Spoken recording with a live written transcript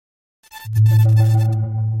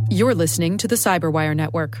You're listening to the Cyberwire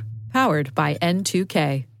Network, powered by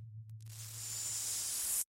N2K.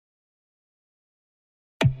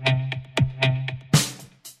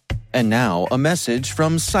 And now, a message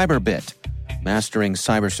from Cyberbit. Mastering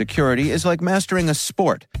cybersecurity is like mastering a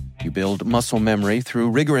sport. You build muscle memory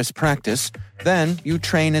through rigorous practice, then you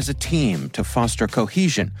train as a team to foster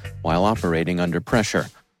cohesion while operating under pressure.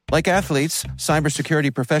 Like athletes,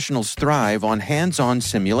 cybersecurity professionals thrive on hands-on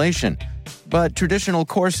simulation. But traditional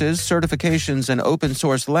courses, certifications, and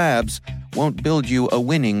open-source labs won't build you a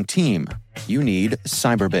winning team. You need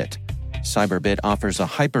Cyberbit. Cyberbit offers a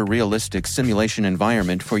hyper-realistic simulation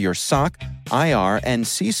environment for your SOC, IR, and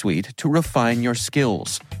C-suite to refine your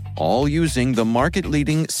skills, all using the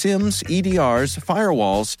market-leading SIMs, EDRs,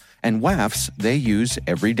 firewalls, and WAFs they use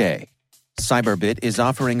every day. Cyberbit is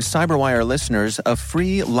offering Cyberwire listeners a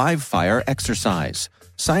free live-fire exercise.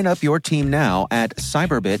 Sign up your team now at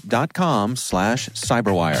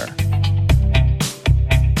cyberbit.com/cyberwire.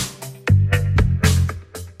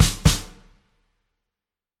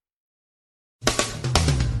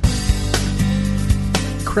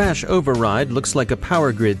 Crash override looks like a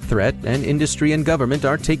power grid threat, and industry and government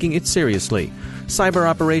are taking it seriously. Cyber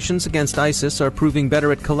operations against ISIS are proving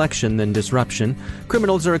better at collection than disruption.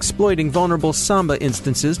 Criminals are exploiting vulnerable Samba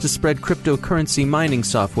instances to spread cryptocurrency mining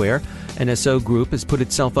software. NSO Group has put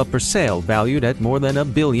itself up for sale, valued at more than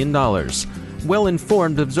 $1 billion.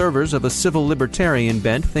 Well-informed observers of a civil libertarian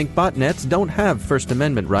bent think botnets don't have First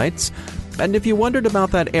Amendment rights. And if you wondered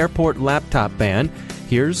about that airport laptop ban,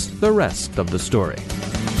 here's the rest of the story.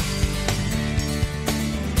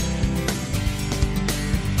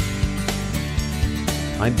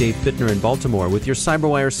 I'm Dave Bittner in Baltimore with your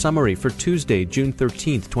Cyberwire summary for Tuesday, June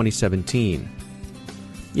 13th, 2017.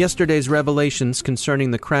 Yesterday's revelations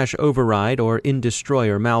concerning the crash override or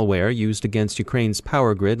in-destroyer malware used against Ukraine's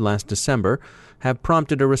power grid last December have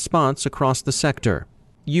prompted a response across the sector.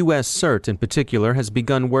 U.S. CERT in particular has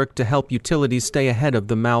begun work to help utilities stay ahead of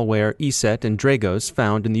the malware ESET and Dragos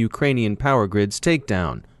found in the Ukrainian power grid's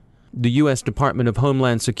takedown. The U.S. Department of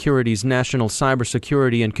Homeland Security's National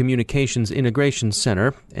Cybersecurity and Communications Integration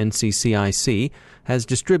Center, NCCIC, has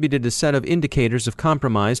distributed a set of indicators of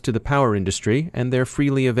compromise to the power industry, and they're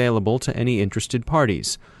freely available to any interested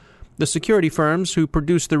parties. The security firms who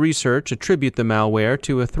produce the research attribute the malware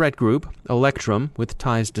to a threat group, Electrum, with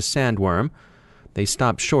ties to Sandworm. They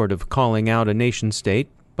stop short of calling out a nation-state,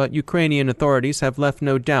 but Ukrainian authorities have left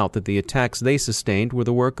no doubt that the attacks they sustained were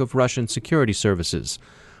the work of Russian security services.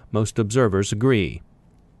 Most observers agree.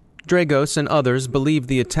 Dragos and others believe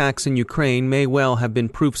the attacks in Ukraine may well have been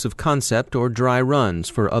proofs of concept or dry runs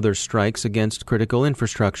for other strikes against critical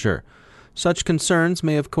infrastructure. Such concerns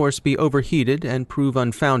may of course be overheated and prove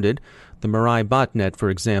unfounded. The Mirai botnet, for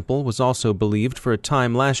example, was also believed for a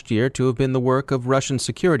time last year to have been the work of Russian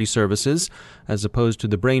security services, as opposed to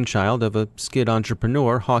the brainchild of a skid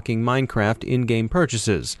entrepreneur hawking Minecraft in-game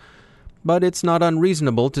purchases. But it's not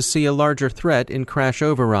unreasonable to see a larger threat in crash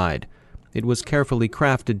override. It was carefully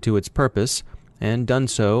crafted to its purpose, and done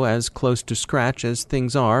so as close to scratch as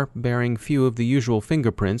things are, bearing few of the usual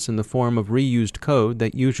fingerprints in the form of reused code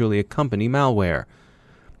that usually accompany malware.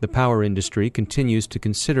 The power industry continues to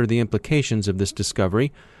consider the implications of this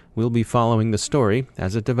discovery. We'll be following the story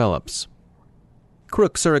as it develops.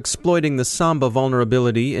 Crooks are exploiting the Samba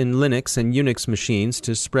vulnerability in Linux and Unix machines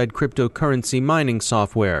to spread cryptocurrency mining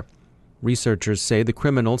software. Researchers say the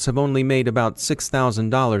criminals have only made about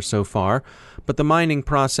 $6,000 so far, but the mining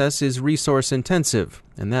process is resource-intensive,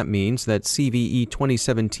 and that means that CVE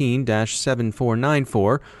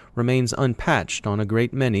 2017-7494 remains unpatched on a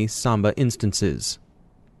great many Samba instances.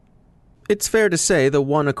 It's fair to say the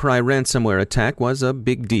WannaCry ransomware attack was a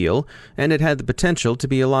big deal, and it had the potential to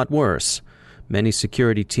be a lot worse. Many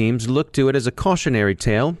security teams look to it as a cautionary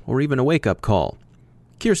tale or even a wake-up call.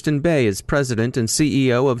 Kirsten Bay is president and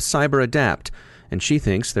CEO of CyberAdapt, and she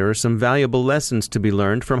thinks there are some valuable lessons to be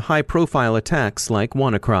learned from high-profile attacks like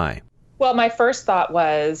WannaCry. Well, my first thought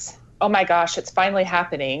was, oh my gosh, it's finally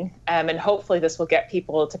happening, and hopefully this will get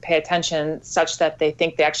people to pay attention such that they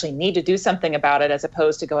think they actually need to do something about it, as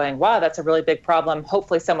opposed to going, wow, that's a really big problem.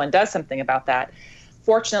 Hopefully someone does something about that.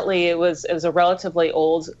 Fortunately, it was a relatively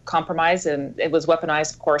old compromise, and it was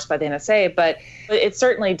weaponized, of course, by the NSA, but it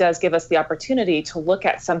certainly does give us the opportunity to look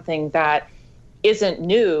at something that isn't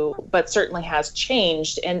new, but certainly has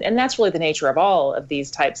changed. And that's really the nature of all of these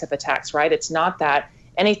types of attacks, right? It's not that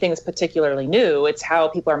anything's particularly new. It's how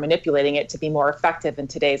people are manipulating it to be more effective in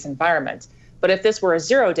today's environment. But if this were a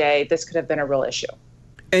 0-day, this could have been a real issue.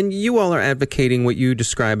 And you all are advocating what you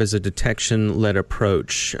describe as a detection-led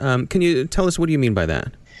approach. Can you tell us, what do you mean by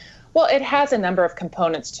that? Well, it has a number of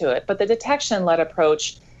components to it, but the detection-led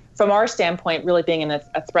approach, from our standpoint, really being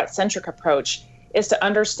a threat-centric approach, is to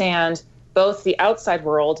understand both the outside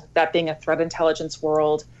world, that being a threat intelligence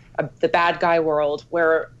world, the bad guy world,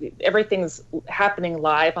 where everything's happening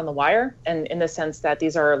live on the wire, and in the sense that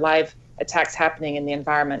these are live attacks happening in the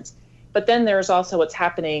environment. But then there's also what's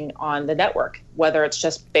happening on the network, whether it's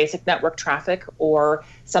just basic network traffic or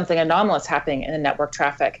something anomalous happening in the network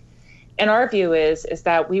traffic. And our view is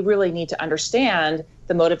that we really need to understand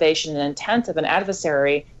the motivation and intent of an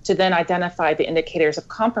adversary to then identify the indicators of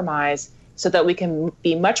compromise so that we can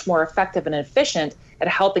be much more effective and efficient at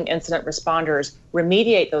helping incident responders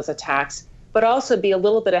remediate those attacks, but also be a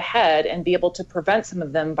little bit ahead and be able to prevent some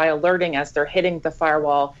of them by alerting as they're hitting the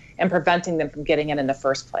firewall and preventing them from getting in the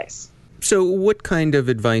first place. So what kind of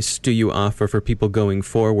advice do you offer for people going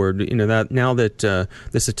forward, that now that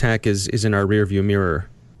this attack is in our rearview mirror?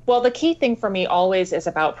 Well, the key thing for me always is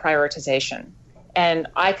about prioritization. And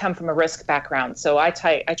I come from a risk background, so I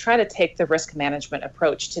try to take the risk management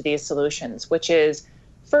approach to these solutions, which is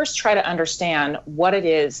first try to understand what it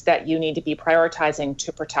is that you need to be prioritizing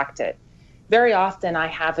to protect it. Very often I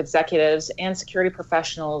have executives and security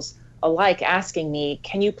professionals alike asking me,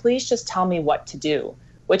 can you please just tell me what to do?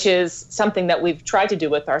 Which is something that we've tried to do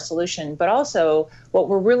with our solution, but also what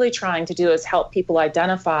we're really trying to do is help people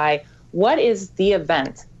identify what is the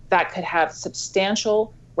event that could have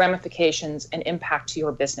substantial ramifications and impact to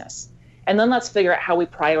your business. And then let's figure out how we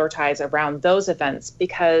prioritize around those events,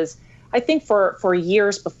 because I think for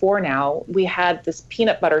years before now, we had this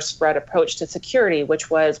peanut butter spread approach to security, which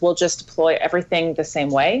was we'll just deploy everything the same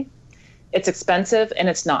way. It's expensive and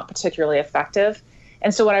it's not particularly effective.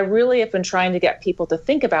 And so what I really have been trying to get people to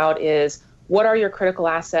think about is what are your critical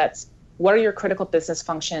assets? What are your critical business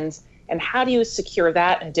functions? And how do you secure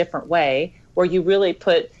that in a different way where you really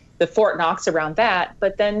put the Fort Knox around that,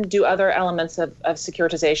 but then do other elements of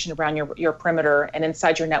securitization around your perimeter and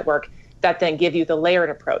inside your network that then give you the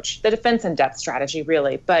layered approach, the defense in depth strategy,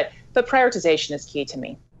 really. But prioritization is key to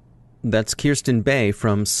me. That's Kirsten Bay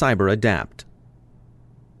from CyberAdapt.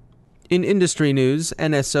 In industry news,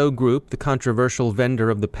 NSO Group, the controversial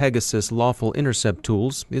vendor of the Pegasus lawful intercept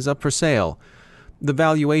tools, is up for sale. The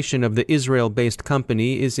valuation of the Israel-based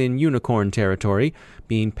company is in unicorn territory,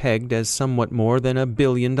 being pegged as somewhat more than $1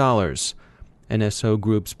 billion. NSO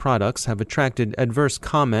Group's products have attracted adverse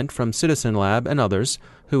comment from Citizen Lab and others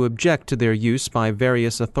who object to their use by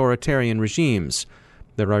various authoritarian regimes.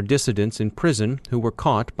 There are dissidents in prison who were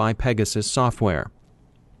caught by Pegasus software.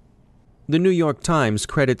 The New York Times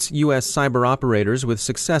credits U.S. cyber operators with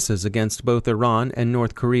successes against both Iran and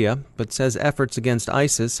North Korea, but says efforts against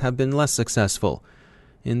ISIS have been less successful.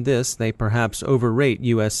 In this, they perhaps overrate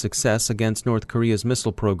U.S. success against North Korea's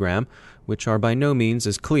missile program, which are by no means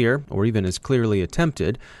as clear, or even as clearly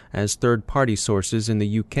attempted, as third-party sources in the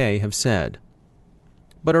U.K. have said.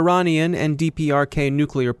 But Iranian and DPRK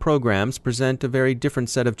nuclear programs present a very different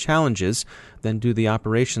set of challenges than do the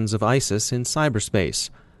operations of ISIS in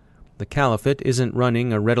cyberspace. The Caliphate isn't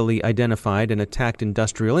running a readily identified and attacked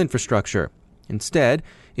industrial infrastructure. Instead,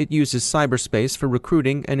 it uses cyberspace for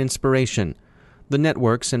recruiting and inspiration. The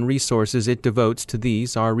networks and resources it devotes to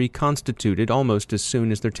these are reconstituted almost as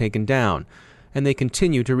soon as they're taken down, and they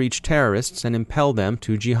continue to reach terrorists and impel them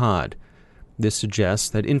to jihad. This suggests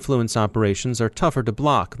that influence operations are tougher to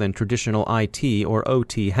block than traditional IT or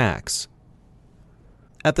OT hacks.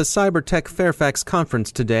 At the CyberTech Fairfax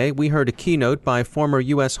conference today, we heard a keynote by former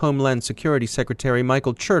U.S. Homeland Security Secretary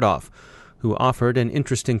Michael Chertoff, who offered an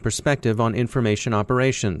interesting perspective on information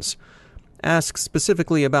operations. Asked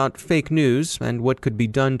specifically about fake news and what could be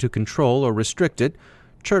done to control or restrict it,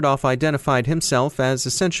 Chertoff identified himself as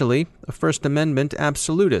essentially a First Amendment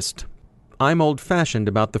absolutist. "I'm old-fashioned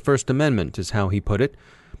about the First Amendment," is how he put it.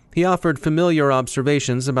 He offered familiar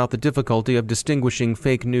observations about the difficulty of distinguishing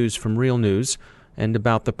fake news from real news, and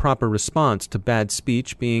about the proper response to bad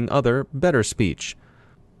speech being other, better speech.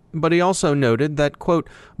 But he also noted that, quote,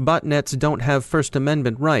 "botnets don't have First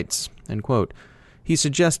Amendment rights," end quote. He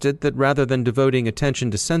suggested that rather than devoting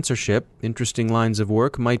attention to censorship, interesting lines of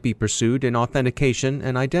work might be pursued in authentication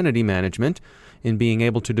and identity management, in being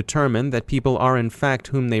able to determine that people are in fact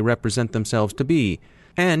whom they represent themselves to be,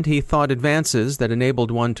 and he thought advances that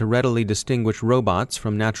enabled one to readily distinguish robots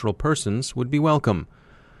from natural persons would be welcome.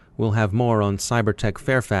 We'll have more on CyberTech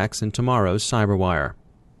Fairfax in tomorrow's CyberWire.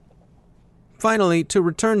 Finally, to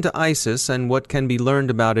return to ISIS and what can be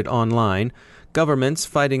learned about it online, governments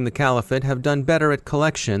fighting the Caliphate have done better at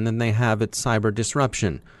collection than they have at cyber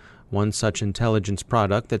disruption. One such intelligence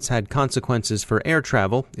product that's had consequences for air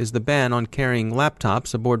travel is the ban on carrying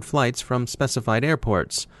laptops aboard flights from specified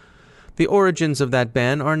airports. The origins of that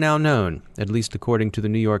ban are now known, at least according to the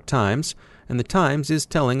New York Times, and the Times is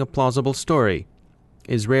telling a plausible story.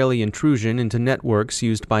 Israeli intrusion into networks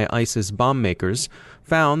used by ISIS bomb makers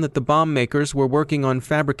found that the bomb makers were working on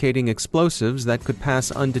fabricating explosives that could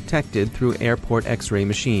pass undetected through airport X-ray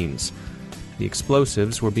machines. The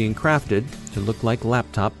explosives were being crafted to look like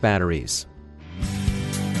laptop batteries.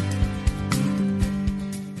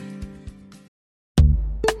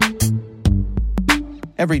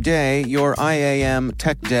 Every day, your IAM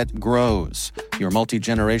tech debt grows. Your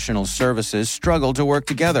multi-generational services struggle to work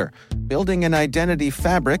together. Building an identity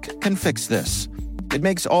fabric can fix this. It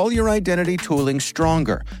makes all your identity tooling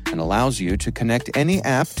stronger and allows you to connect any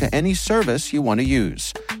app to any service you want to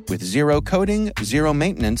use, with zero coding, zero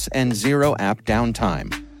maintenance, and zero app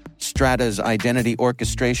downtime. Strata's identity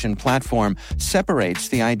orchestration platform separates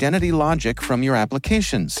the identity logic from your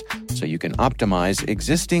applications, so you can optimize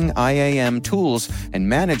existing IAM tools and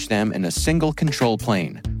manage them in a single control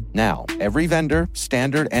plane. Now, every vendor,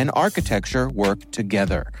 standard, and architecture work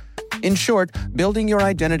together. In short, building your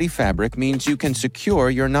identity fabric means you can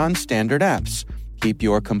secure your non-standard apps, keep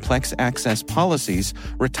your complex access policies,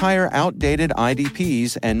 retire outdated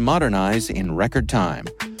IDPs, and modernize in record time.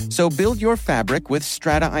 So build your fabric with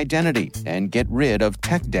Strata Identity and get rid of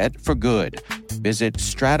tech debt for good. Visit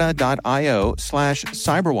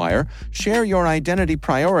strata.io/cyberwire, share your identity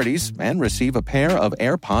priorities, and receive a pair of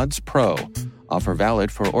AirPods Pro. Offer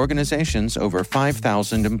valid for organizations over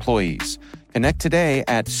 5,000 employees. Connect today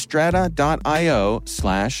at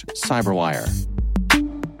strata.io/cyberwire.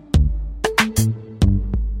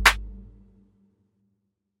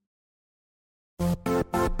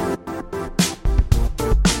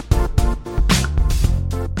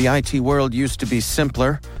 The IT world used to be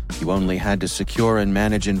simpler. You only had to secure and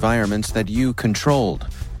manage environments that you controlled.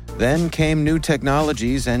 Then came new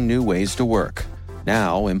technologies and new ways to work.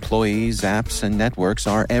 Now, employees, apps, and networks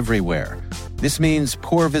are everywhere. This means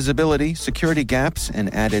poor visibility, security gaps,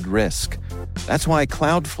 and added risk. That's why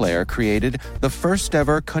Cloudflare created the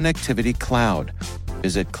first-ever connectivity cloud.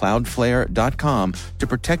 Visit cloudflare.com to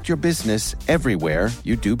protect your business everywhere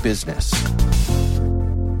you do business.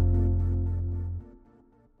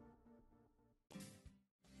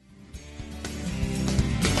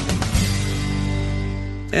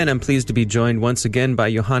 And I'm pleased to be joined once again by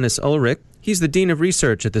Johannes Ulrich. He's the Dean of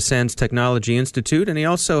Research at the SANS Technology Institute, and he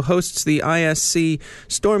also hosts the ISC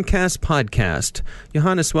Stormcast podcast.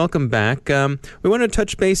 Johannes, welcome back. We want to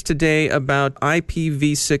touch base today about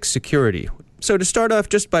IPv6 security. So to start off,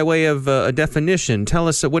 just by way of a definition, tell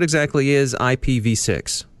us what exactly is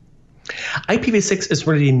IPv6? IPv6 is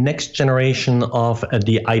really the next generation of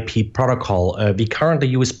the IP protocol. We currently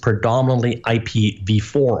use predominantly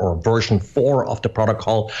IPv4 or version 4 of the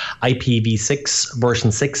protocol. IPv6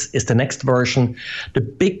 version 6 is the next version. The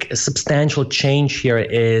big substantial change here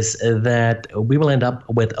is that we will end up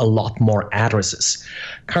with a lot more addresses.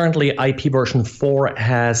 Currently, IP version 4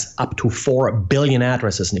 has up to 4 billion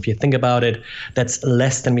addresses. And if you think about it, that's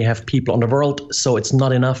less than we have people on the world. So it's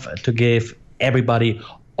not enough to give everybody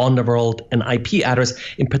on the world an IP address,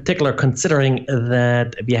 in particular considering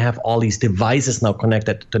that we have all these devices now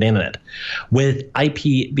connected to the internet. With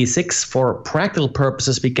IPv6, for practical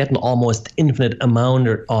purposes, we get an almost infinite amount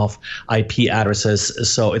of IP addresses,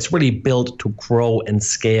 so it's really built to grow and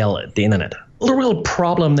scale the internet. The real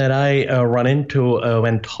problem that I run into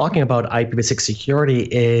when talking about IPv6 security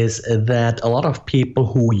is that a lot of people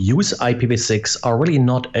who use IPv6 are really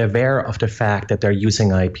not aware of the fact that they're using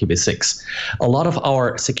IPv6. A lot of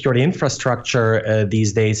our security infrastructure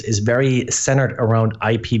these days is very centered around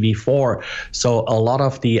IPv4. So a lot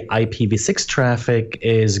of the IPv6 traffic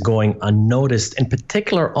is going unnoticed, in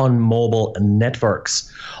particular on mobile networks.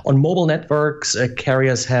 On mobile networks,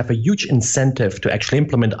 carriers have a huge incentive to actually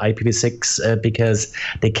implement IPv6 because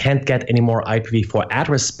they can't get any more IPv4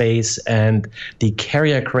 address space, and the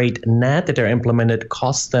carrier-grade NAT that they're implemented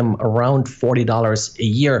costs them around $40 a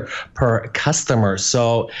year per customer.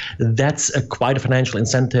 So that's quite a financial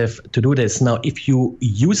incentive to do this. Now, if you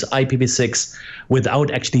use IPv6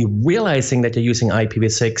 without actually realizing that you're using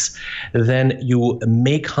IPv6, then you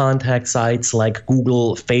may contact sites like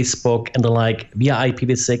Google, Facebook, and the like via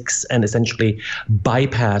IPv6 and essentially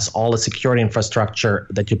bypass all the security infrastructure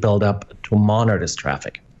that you build up to monitor this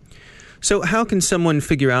traffic. So how can someone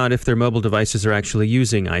figure out if their mobile devices are actually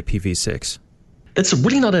using IPv6? That's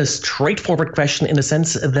really not a straightforward question in the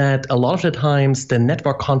sense that a lot of the times the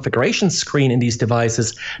network configuration screen in these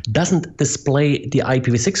devices doesn't display the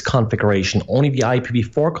IPv6 configuration, only the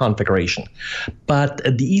IPv4 configuration. But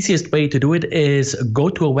the easiest way to do it is go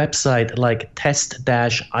to a website like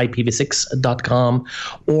test-ipv6.com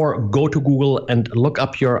or go to Google and look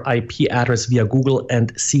up your IP address via Google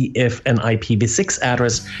and see if an IPv6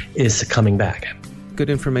 address is coming back. Good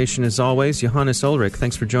information as always. Johannes Ulrich,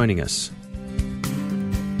 thanks for joining us.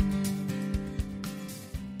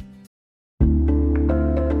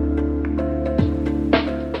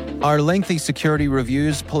 Are lengthy security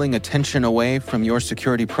reviews pulling attention away from your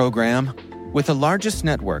security program? With the largest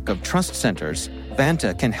network of trust centers,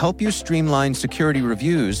 Vanta can help you streamline security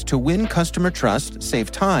reviews to win customer trust,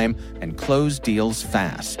 save time, and close deals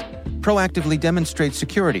fast. Proactively demonstrate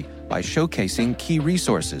security by showcasing key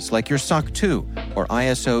resources like your SOC 2 or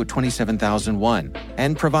ISO 27001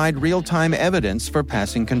 and provide real-time evidence for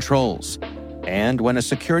passing controls. And when a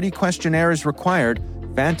security questionnaire is required,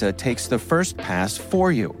 Vanta takes the first pass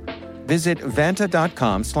for you. Visit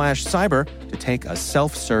vanta.com/cyber to take a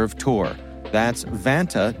self-serve tour. That's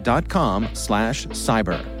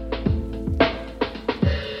vanta.com/cyber.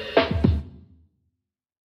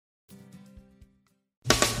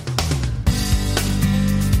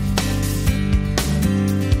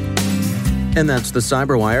 And that's the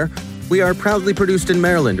Cyberwire. We are proudly produced in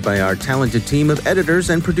Maryland by our talented team of editors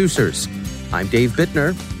and producers. I'm Dave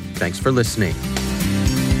Bittner. Thanks for listening.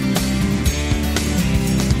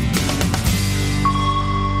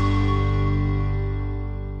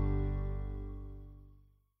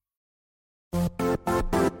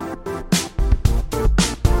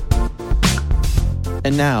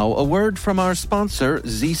 And now, a word from our sponsor,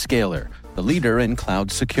 Zscaler, the leader in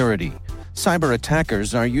cloud security. Cyber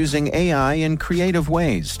attackers are using AI in creative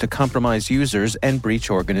ways to compromise users and breach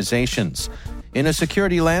organizations. In a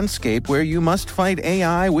security landscape where you must fight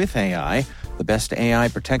AI with AI, the best AI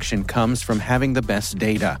protection comes from having the best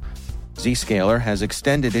data. Zscaler has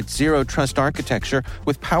extended its Zero Trust architecture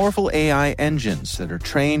with powerful AI engines that are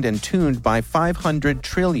trained and tuned by 500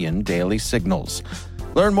 trillion daily signals.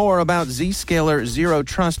 Learn more about Zscaler Zero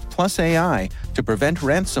Trust plus AI to prevent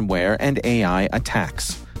ransomware and AI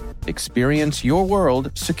attacks. Experience your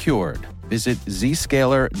world secured. Visit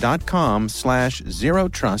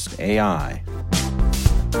zscaler.com/zerotrustai.